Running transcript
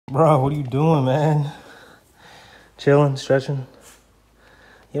Bro, what are you doing, man? Chilling, stretching.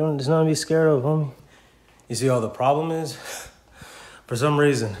 There's nothing to be scared of, homie. You see, all the problem is, for some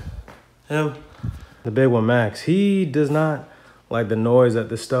reason, him, the big one, Max, he does not like the noise that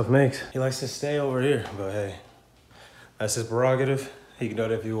this stuff makes. He likes to stay over here, but hey, that's his prerogative. He can do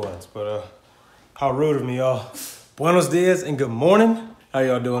it if he wants, but how rude of me, y'all. Buenos dias and good morning. How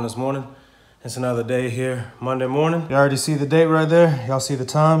y'all doing this morning? It's another day here, Monday morning. You already see the date right there. Y'all see the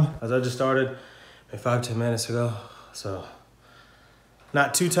time. As I just started maybe 5-10 minutes ago. So,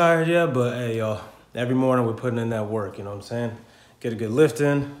 not too tired yet, but hey, y'all. Every morning we're putting in that work, you know what I'm saying? Get a good lift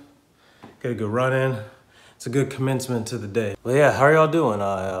in, get a good run in. It's a good commencement to the day. But yeah, how are y'all doing?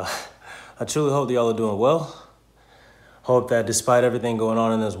 I truly hope that y'all are doing well. Hope that despite everything going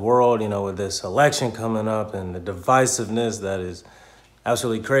on in this world, with this election coming up and the divisiveness that is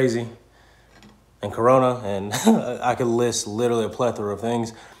absolutely crazy, and Corona, and I could list literally a plethora of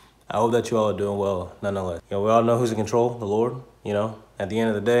things. I hope that you all are doing well, nonetheless. We all know who's in control, the Lord, At the end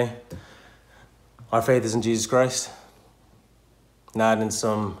of the day, our faith is in Jesus Christ, not in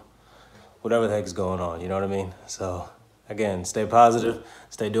some whatever the heck is going on, you know what I mean? So, again, stay positive,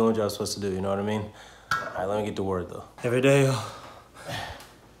 stay doing what y'all supposed to do, you know what I mean? All right, let me get to work, though. Every day,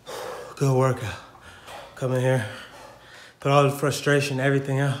 good workout. Come in here, put all the frustration,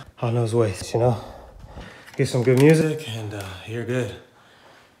 everything out on those weights, Get some good music, and you're good.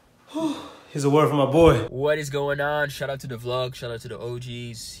 Here's a word from my boy. What is going on? Shout out to the vlog. Shout out to the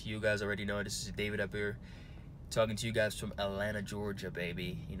OGs. You guys already know this is David up here, talking to you guys from Atlanta, Georgia,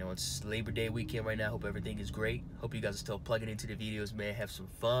 baby. It's Labor Day weekend right now. Hope everything is great. Hope you guys are still plugging into the videos, man. Have some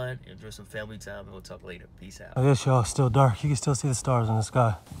fun, enjoy some family time, and we'll talk later. Peace out. I guess y'all still dark. You can still see the stars in the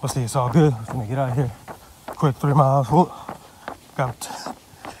sky. We'll see. It's all good. We're gonna get out of here. Quick 3 miles. Whoop.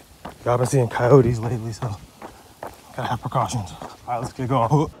 Y'all been seeing coyotes lately, so gotta have precautions. All right, let's get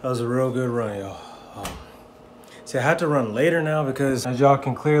going. That was a real good run, y'all. See, I had to run later now because, as y'all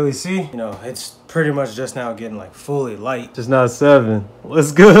can clearly see, it's pretty much just now getting like fully light. Just now 7.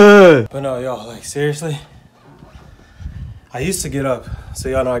 What's good? But no, y'all, like seriously, I used to get up. So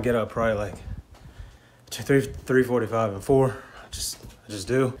y'all know I get up probably like 3:45 and 4. I just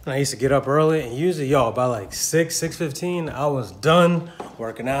do. And I used to get up early, and usually, y'all, by like 6:15, I was done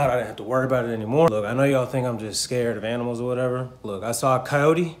working out. I didn't have to worry about it anymore. Look, I know y'all think I'm just scared of animals or whatever. Look, I saw a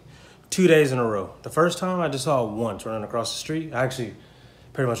coyote 2 days in a row. The first time, I just saw it once running across the street. Actually,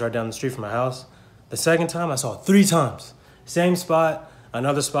 pretty much right down the street from my house. The second time, I saw it 3 times. Same spot,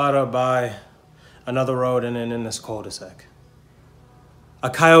 another spot up by another road, and then in this cul-de-sac. A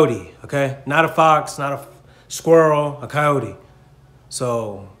coyote, okay? Not a fox, not a squirrel, a coyote.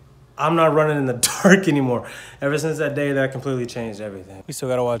 So, I'm not running in the dark anymore. Ever since that day, that completely changed everything. We still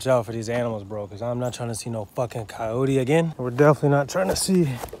gotta watch out for these animals, bro, because I'm not trying to see no fucking coyote again. We're definitely not trying to see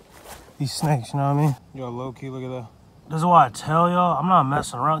these snakes, you know what I mean? Y'all low-key, look at that. This is why I tell y'all, I'm not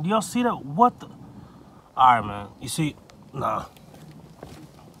messing around. Do y'all see that? What the? All right, man. You see? Nah.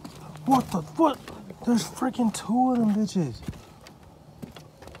 What? There's freaking 2 of them bitches.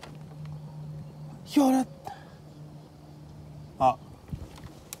 Yo, that...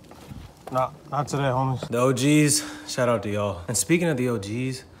 Not today, homies. The OGs, shout out to y'all. And speaking of the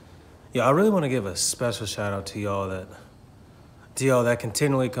OGs, I really want to give a special shout out to y'all that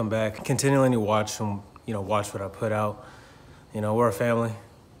continually come back, continually watch them, watch what I put out. We're a family,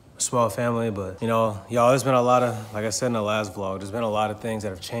 a small family, but y'all, there's been a lot of, like I said in the last vlog, there's been a lot of things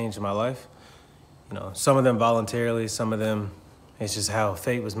that have changed in my life. Some of them voluntarily, some of them, it's just how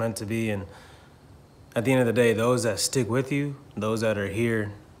fate was meant to be. And at the end of the day, those that stick with you, those that are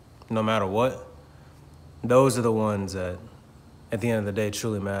here, no matter what, those are the ones that, at the end of the day,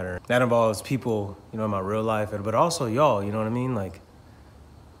 truly matter. That involves people, in my real life, but also y'all, you know what I mean? Like,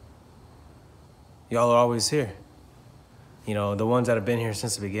 y'all are always here. The ones that have been here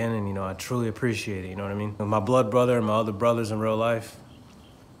since the beginning, I truly appreciate it, you know what I mean? My blood brother and my other brothers in real life,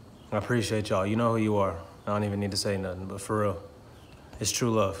 I appreciate y'all. You know who you are. I don't even need to say nothing, but for real, it's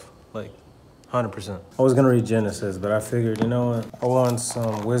true love. Like, 100%. I was gonna read Genesis, but I figured, what? I want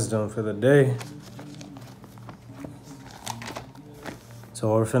some wisdom for the day. So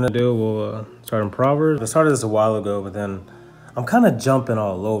what we're finna do, we'll start in Proverbs. I started this a while ago, but then I'm kind of jumping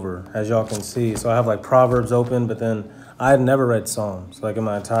all over, as y'all can see. So I have like Proverbs open, but then I had never read Psalms, like in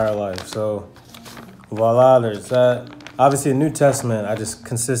my entire life. So voila, there's that. Obviously, the New Testament, I just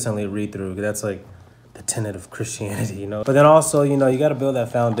consistently read through. That's like the tenet of Christianity, But then also, you got to build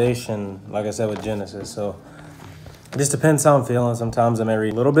that foundation, like I said, with Genesis. So it just depends how I'm feeling. Sometimes I may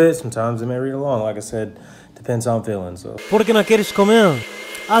read a little bit. Sometimes I may read along. Like I said, depends how I'm feeling, so. Por que não queres comer?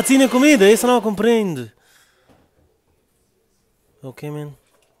 Ah, tinha comida, isso não compreendo. Okay, man.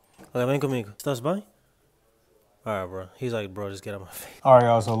 Okay, vem comigo. Estás bem? Alright, bro. He's like, bro, just get out of my face. Alright,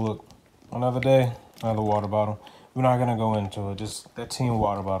 y'all, so look. Another day, another water bottle. We're not gonna go into it. Just that team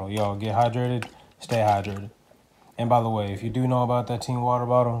water bottle. Y'all, get hydrated, stay hydrated. And by the way, if you do know about that team water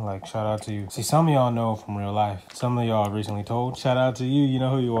bottle, like, shout out to you. See, some of y'all know from real life. Some of y'all recently told. Shout out to you. You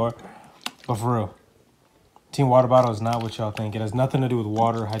know who you are. But for real, team water bottle is not what y'all think. It has nothing to do with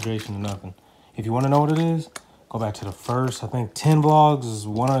water, hydration, or nothing. If you want to know what it is, go back to the first, I think, 10 vlogs is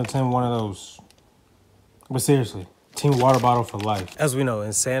 1 out of 10, one of those. But seriously, team water bottle for life. As we know,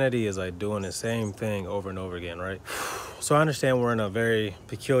 insanity is like doing the same thing over and over again, right? So I understand we're in a very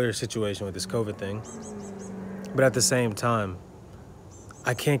peculiar situation with this COVID thing. But at the same time,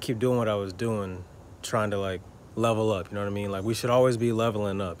 I can't keep doing what I was doing, trying to like level up, you know what I mean? Like we should always be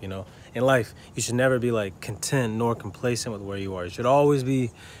leveling up, you know? In life, you should never be like content nor complacent with where you are. You should always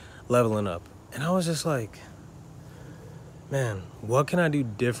be leveling up. And I was just like, man, what can I do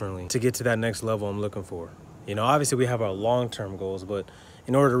differently to get to that next level I'm looking for? You know, obviously we have our long-term goals, but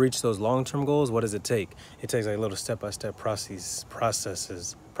in order to reach those long-term goals, what does it take? It takes like little step-by-step processes.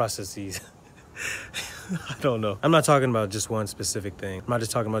 I don't know. I'm not talking about just one specific thing. I'm not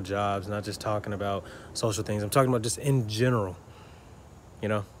just talking about jobs, not just talking about social things. I'm talking about just in general, you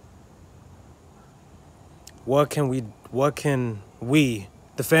know? What can we,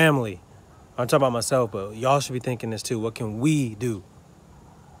 the family, I'm talking about myself, but y'all should be thinking this too. What can we do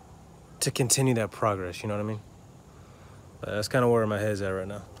to continue that progress, you know what I mean? But that's kind of where my head's at right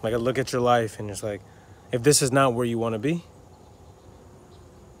now. Like I look at your life and it's like, if this is not where you want to be,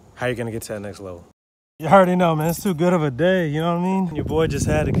 how are you going to get to that next level? You already know, man. It's too good of a day, you know what I mean? Your boy just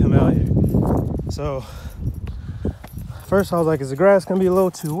had to come out here. So, first I was like, is the grass going to be a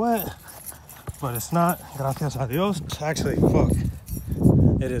little too wet? But it's not. Gracias a Dios. Actually, fuck.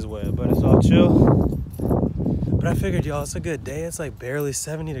 It is wet, but it's all chill. But I figured, y'all, it's a good day. It's like barely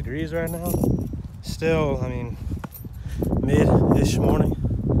 70 degrees right now. Still, I mean, mid-ish morning.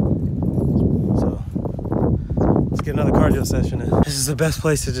 So, let's get another cardio session in. This is the best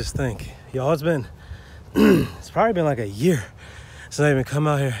place to just think. Y'all, it's probably been like a year since I even come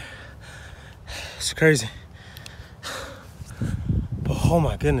out here. It's crazy. But oh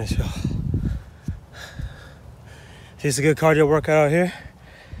my goodness, y'all. It's a good cardio workout out here.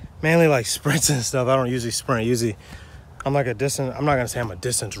 Mainly like sprints and stuff. I don't usually sprint. Usually I'm like I'm not gonna say I'm a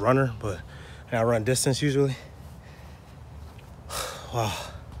distance runner, but I run distance usually. Wow.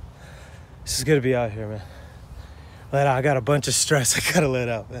 This is good to be out here, man. I got a bunch of stress I gotta let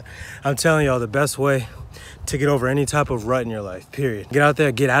out, man. I'm telling y'all, the best way to get over any type of rut in your life, period. Get out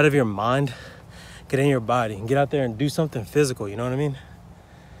there, get out of your mind, get in your body, and get out there and do something physical, you know what I mean?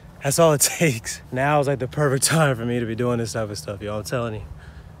 That's all it takes. Now is like the perfect time for me to be doing this type of stuff, y'all. I'm telling you.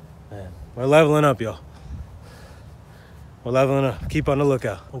 Man, we're leveling up, y'all. We're leveling up. Keep on the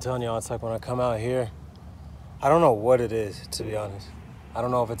lookout. I'm telling y'all, it's like when I come out here, I don't know what it is, to be honest. I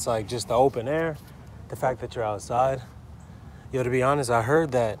don't know if it's like just the open air, the fact that you're outside. Yo, to be honest, I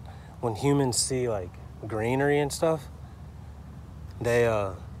heard that when humans see like greenery and stuff, they,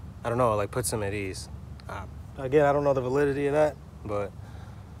 I don't know, it like puts them at ease. Again, I don't know the validity of that, but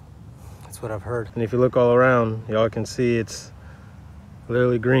that's what I've heard. And if you look all around, y'all can see it's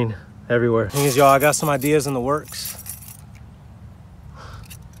literally green everywhere. Thing is, y'all, I got some ideas in the works.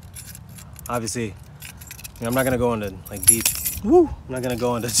 Obviously, I'm not gonna go into like deep. I'm not gonna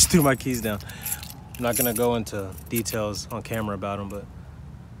go into, just threw my keys down. I'm not gonna go into details on camera about them, but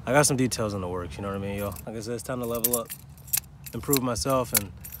I got some details in the works, you know what I mean, y'all? Like I said, it's time to level up, improve myself,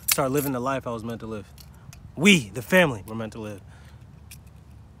 and start living the life I was meant to live. We, the family, were meant to live.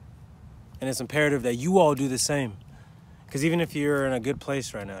 And it's imperative that you all do the same. Because even if you're in a good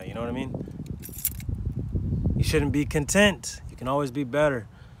place right now, you know what I mean? You shouldn't be content. You can always be better.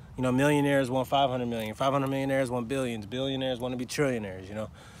 You know, millionaires want 500 million. 500 millionaires want billions. Billionaires want to be trillionaires, you know?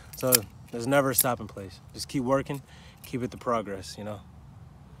 So there's never a stopping place. Just keep working. Keep it the progress, you know?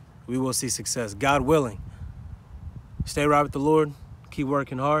 We will see success, God willing. Stay right with the Lord. Keep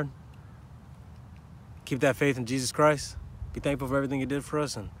working hard. Keep that faith in Jesus Christ. Be thankful for everything He did for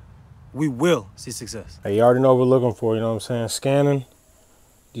us, and we will see success. Hey, you already know what we're looking for, you know what I'm saying? Scanning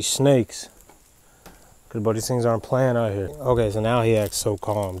these snakes. Because, bro, these things aren't playing out here. Okay, so now he acts so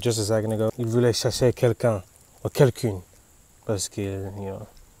calm. Just a second ago, il voulait chercher quelqu'un, or quelqu'une. Parce que, you know,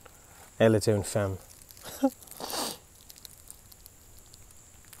 elle était une femme.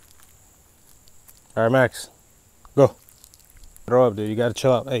 All right, Max, go. Throw up, dude. You gotta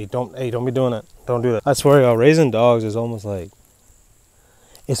chill out. Hey, don't be doing that. Don't do that. I swear, y'all, raising dogs is almost like,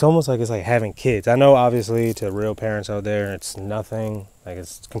 it's like having kids. I know, obviously, to real parents out there, it's nothing. Like,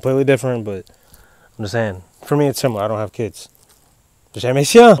 it's completely different, but I'm just saying, for me, it's similar. I don't have kids.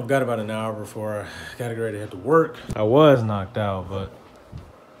 I've got about an hour before I gotta get ready to head to work. I was knocked out, but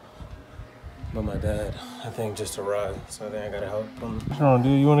my dad, I think, just arrived, so I think I gotta help him. Hold on,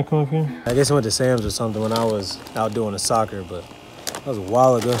 dude, you wanna come up here? I guess I went to Sam's or something when I was out doing the soccer, but that was a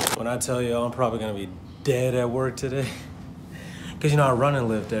while ago. When I tell you I'm probably gonna be dead at work today, because, you know, I run and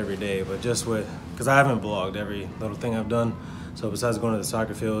lift every day, but just because I haven't vlogged every little thing I've done. So besides going to the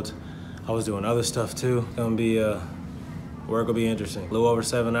soccer fields, I was doing other stuff too. Gonna be, work will be interesting. A little over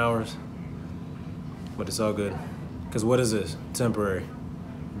 7 hours, but it's all good. Because what is this? Temporary.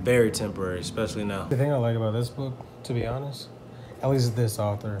 Very temporary, especially now. The thing I like about this book, to be honest, at least this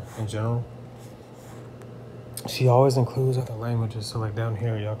author in general, she always includes other languages. So like down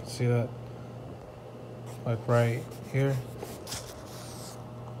here, y'all can see that? Like right here.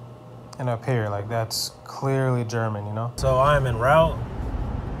 And up here, like that's clearly German, you know? So I am en route.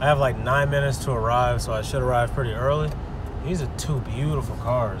 I have like 9 minutes to arrive, so I should arrive pretty early. These are 2 beautiful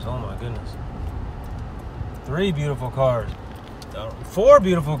cars, oh my goodness. 3 beautiful cars. 4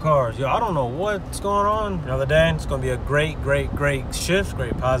 beautiful cars. Yo, I don't know what's going on. Another day, it's gonna be a great shift,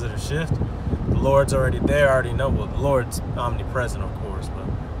 great positive shift. The Lord's already there, I already know. Well, the Lord's omnipresent, of course, but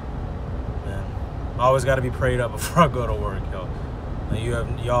man, I always gotta be prayed up before I go to work, yo.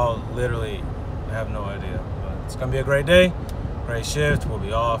 Y'all literally have no idea. But it's gonna be a great day, great shift. We'll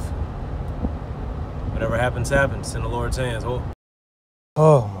be off. Whatever happens, happens. It's in the Lord's hands.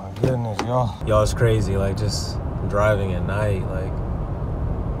 Oh my goodness, y'all. Y'all, it's crazy. Like just driving at night.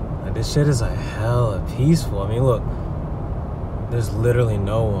 Like this shit is like hella peaceful. I mean, look, there's literally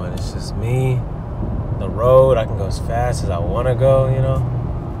no one. It's just me, the road. I can go as fast as I want to go. You know.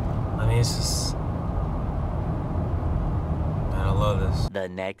 I mean, it's just. I love this. The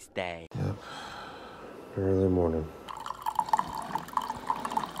next day. Yep. Early morning.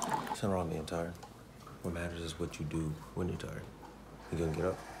 Nothing wrong being tired. What matters is what you do when you're tired. You gonna get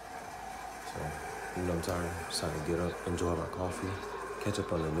up. So, even though I'm tired, decided to get up, enjoy my coffee, catch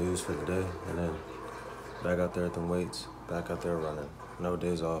up on the news for the day, and then back out there at them weights, back out there running. No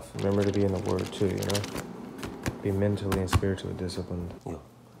days off. Remember to be in the Word too, you know? Be mentally and spiritually disciplined. Yo,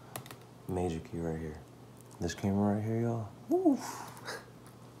 major key right here. This camera right here, y'all. Woo.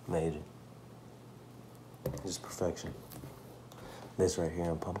 Major. Just perfection. This right here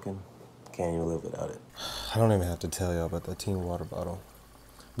in pumpkin, can't even live without it. I don't even have to tell y'all about that team water bottle.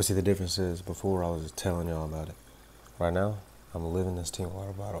 But see, the difference is before I was just telling y'all about it. Right now, I'm living this team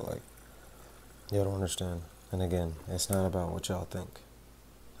water bottle like, y'all don't understand. And again, it's not about what y'all think,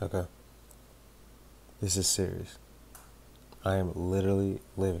 okay? This is serious. I am literally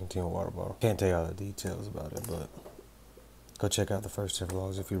living team water bottle. Can't tell y'all the details about it, but go check out the first 10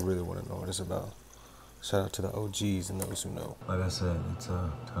 vlogs if you really want to know what it's about. Shout out to the OGs and those who know. Like I said, it's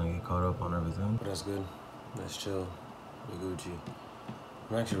time to get caught up on everything. But that's good. That's chill. We Gucci.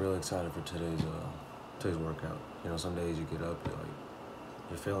 I'm actually really excited for today's workout. You know, some days you get up,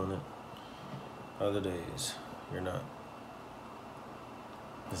 you're feeling it. Other days, you're not.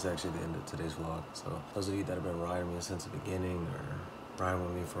 This is actually the end of today's vlog. So those of you that have been riding me since the beginning or riding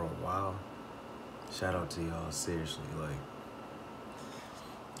with me for a while, shout out to y'all, seriously. Like,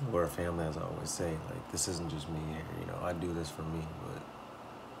 we're a family, as I always say. Like, this isn't just me here, you know. I do this for me, but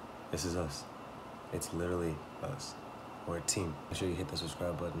this is us. It's literally us. We're a team. Make sure you hit the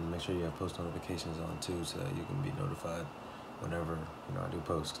subscribe button. Make sure you have post notifications on too, so that you can be notified whenever, you know, I do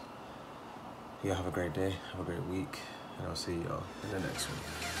post. Y'all have a great day, have a great week, and I'll see y'all in the next one.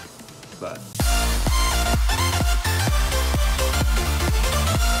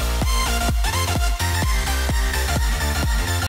 Bye.